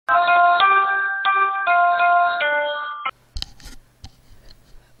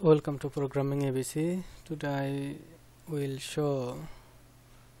Welcome to Programming ABC. Today I will show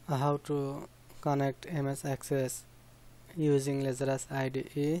how to connect MS Access using Lazarus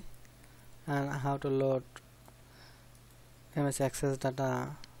IDE and how to load MS Access data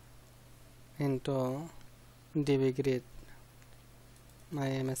into DBGrid. My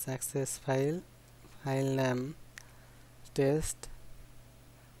MS Access file name test.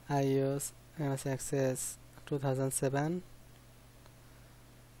 I use MS Access 2007.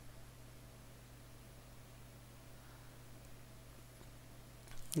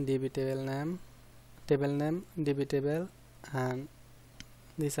 DB table name, DB table, and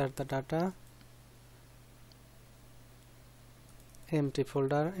these are the data. Empty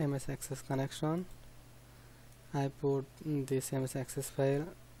folder, MS Access connection. I put this MS Access file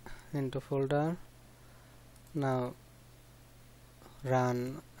into folder. Now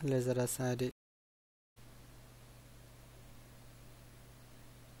run Lazarus IDE.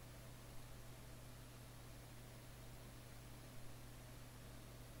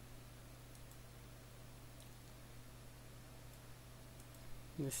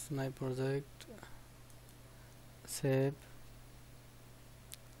 This is my project. Save,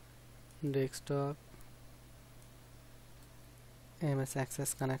 desktop, MS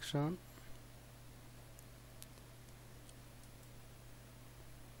Access connection,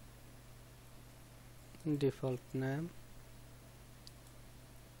 default name,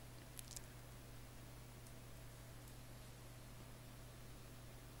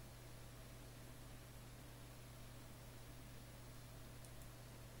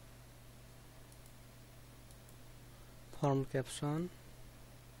 form caption,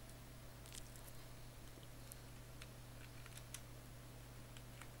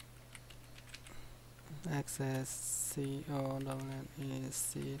 access CONNECTION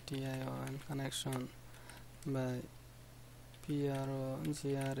connection by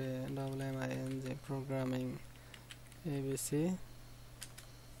PROGRAMMING programming ABC.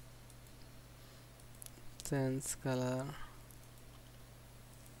 Change color,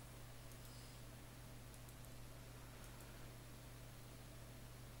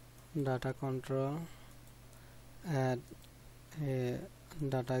 data control, add a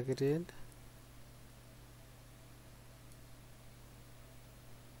data grid,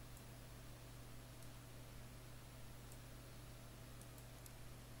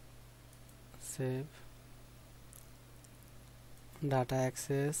 save, data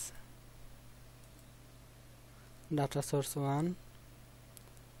access, data source 1,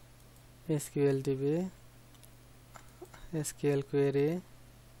 SQL DB, SQL query,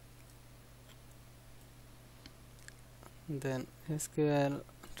 then SQL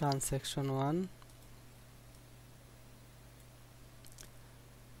transaction 1,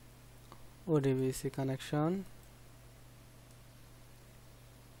 ODBC connection,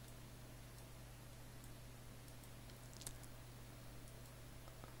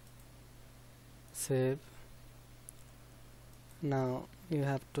 save. Now you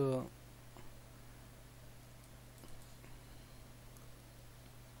have to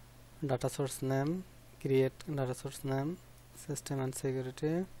data source name, create data source name, system and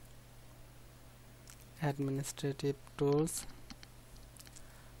security, administrative tools,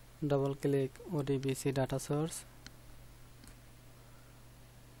 double click ODBC data source,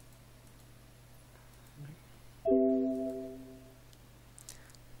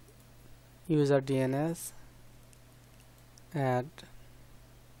 user DNS, add.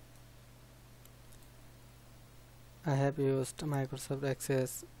 I have used Microsoft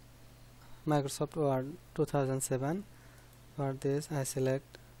Word 2007. For this I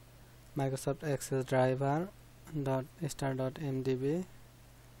select Microsoft Access driver .star.mdb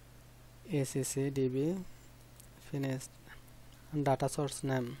accdb, finished. Data source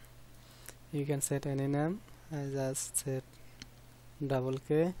name, you can set any name. I just set double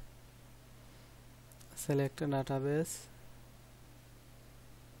K, select database,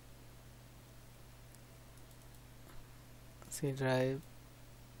 C drive,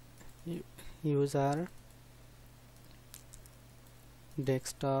 user,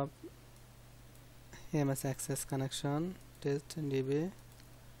 desktop, MS Access connection, test DB.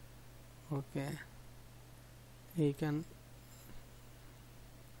 Okay, you can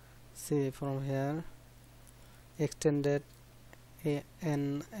see from here extended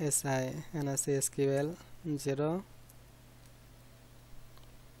NSI SQL 0.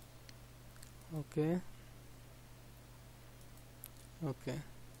 Okay,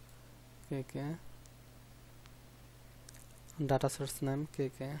 KK, data source name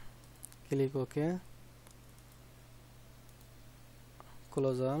KK, click OK,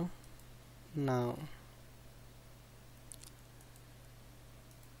 close all. Now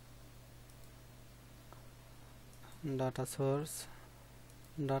data source,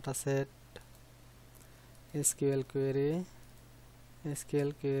 dataset, SQL query,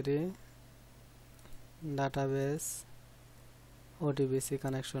 database, ODBC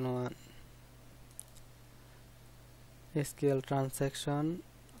connection 1, SQL transaction,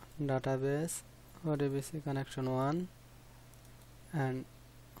 database, ODBC connection 1, and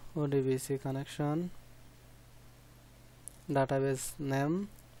ODBC connection, database name,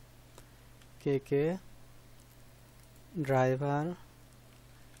 KK, driver,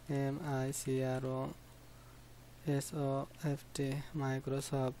 MICROSOFT,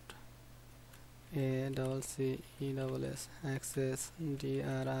 Microsoft, ACCESS, access,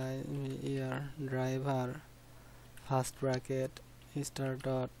 DRIVER, driver, first bracket, star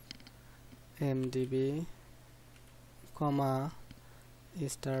dot mdb, comma,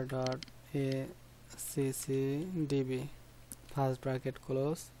 star dot accdb, first bracket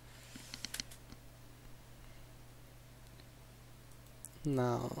close.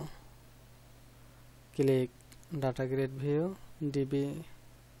 Now click data grid view, DBGrid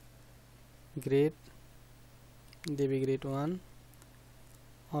 1,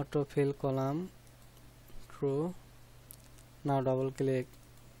 autofill column true. Now double click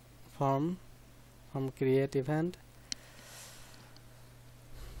form create event,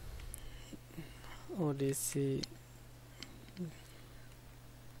 ODBC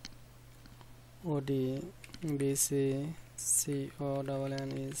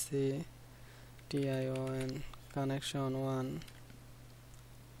CONNECTION connection 1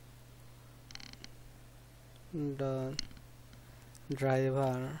 the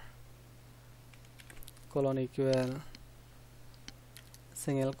driver colon equal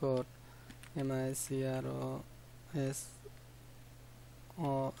single quote MICROSOFT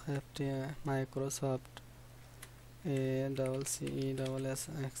Microsoft ACCESS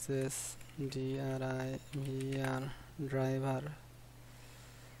access DRIVER driver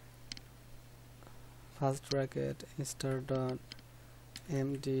first bracket star dot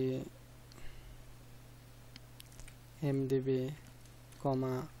mdb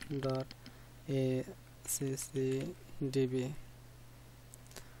comma dot accdb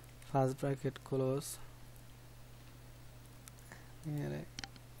first bracket close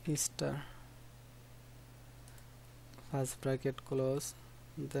star first bracket close,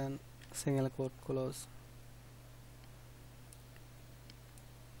 then single quote close.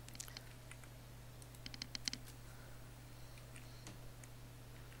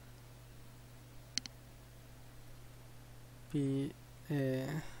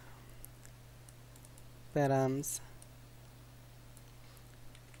 Params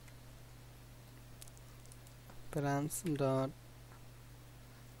dot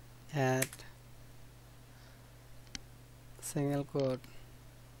add single quote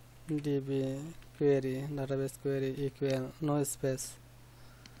DB query database query equal no space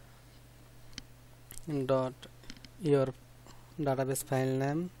dot your database file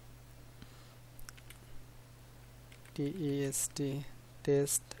name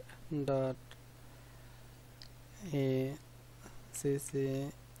test dot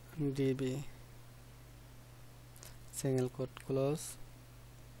accdb single quote close.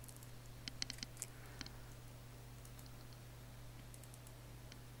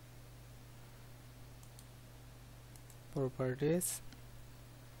 Properties,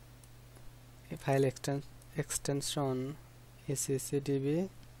 file extension accdb,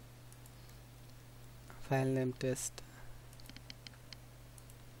 file name test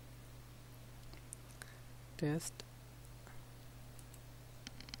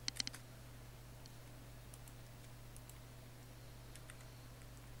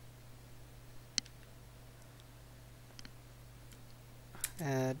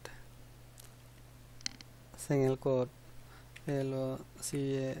add single quote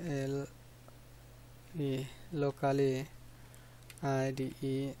locale locally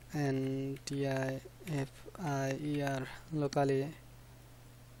IDE NTIFIER locally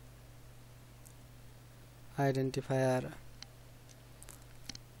identifier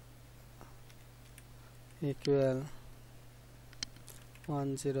equal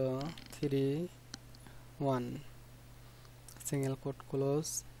 1031 single quote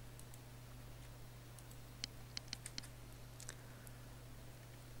close.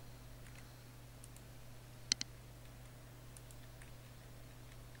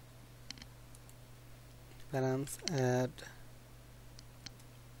 Params add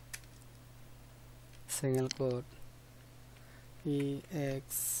single quote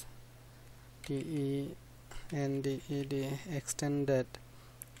extended extended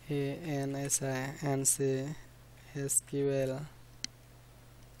ANSI SQL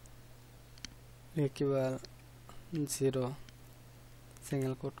equal 0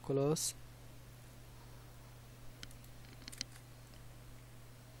 single quote close,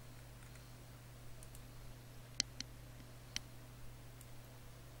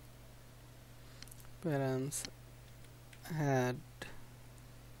 params add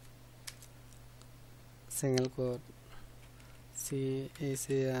single quote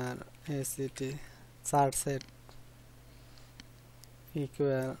CACT chart set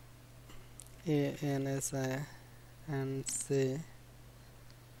equal ANSI and C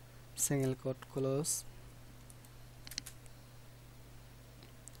single quote close,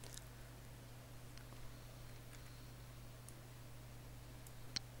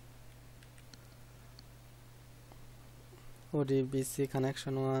 ODBC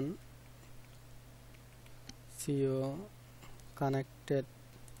connection 1 CO connected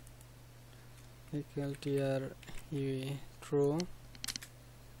equal TRUE true,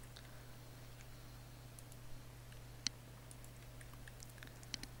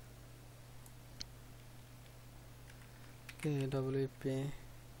 KWP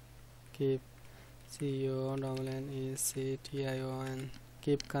keep CONNECTION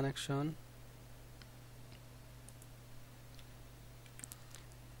keep connection,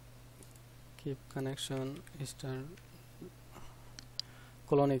 keep connection start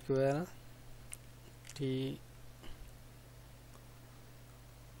colon equal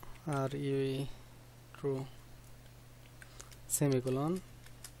TRUE true semicolon.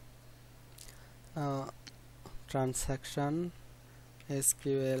 Transaction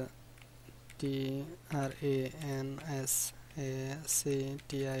SQL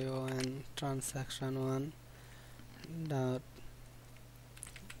TRANSACTION transaction 1 dot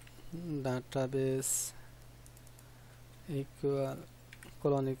database equal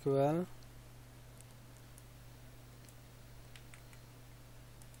colon equal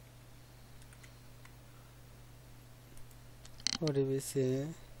ODBC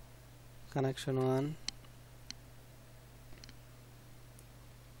connection 1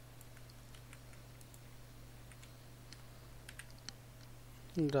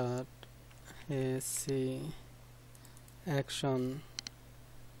 dot AC action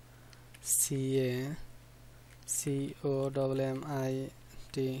CA COMMIT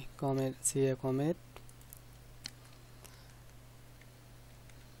commit CA commit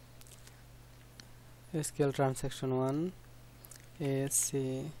SQL transaction 1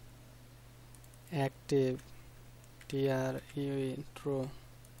 AC active TRUE true.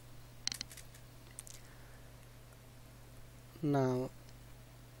 Now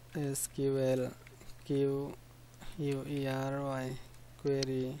SQL QUERY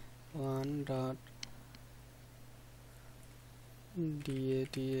query 1 dot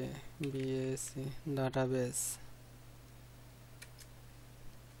DATABAS database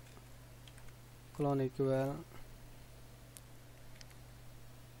colon equal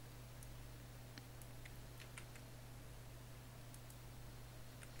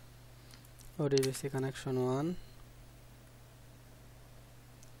ODBC connection 1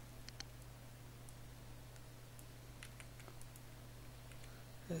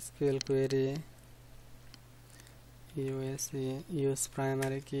 SQL query use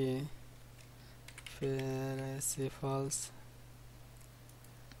primary key false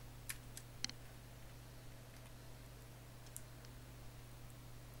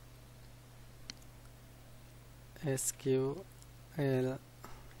SQL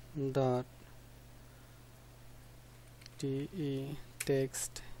dot TE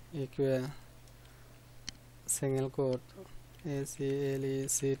text equal single quote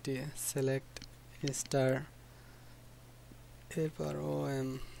ACLECT select star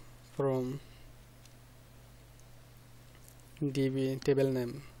FROM from DB table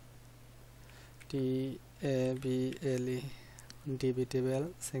name TABLE DB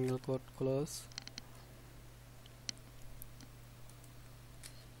table single quote close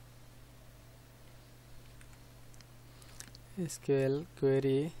SQL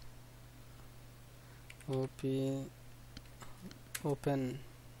query open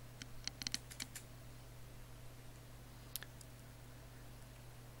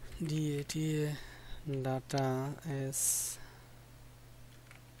DATA data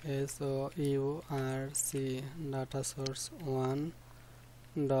SOURC data source 1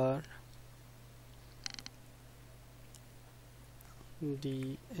 dot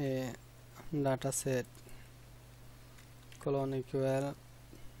DA data set colon equal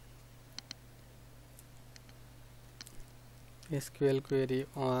SQL query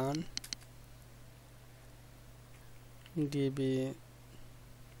 1 DBGrid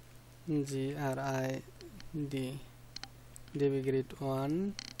DBGrid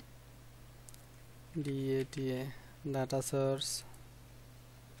 1 DATA data source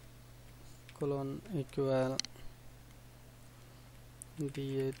colon equal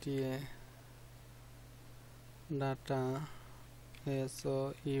data data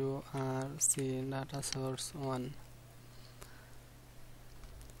source data source 1.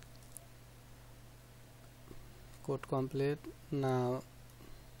 Code complete. Now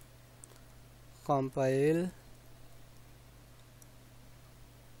compile.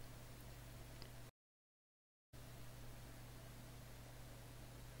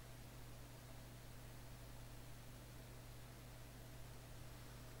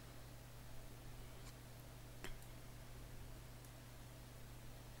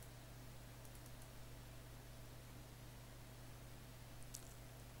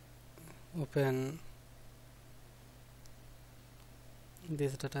 Open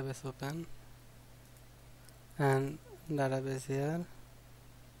this database, open, and database here,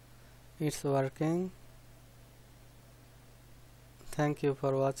 it's working. Thank you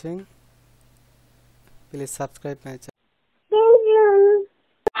for watching. Please subscribe my channel.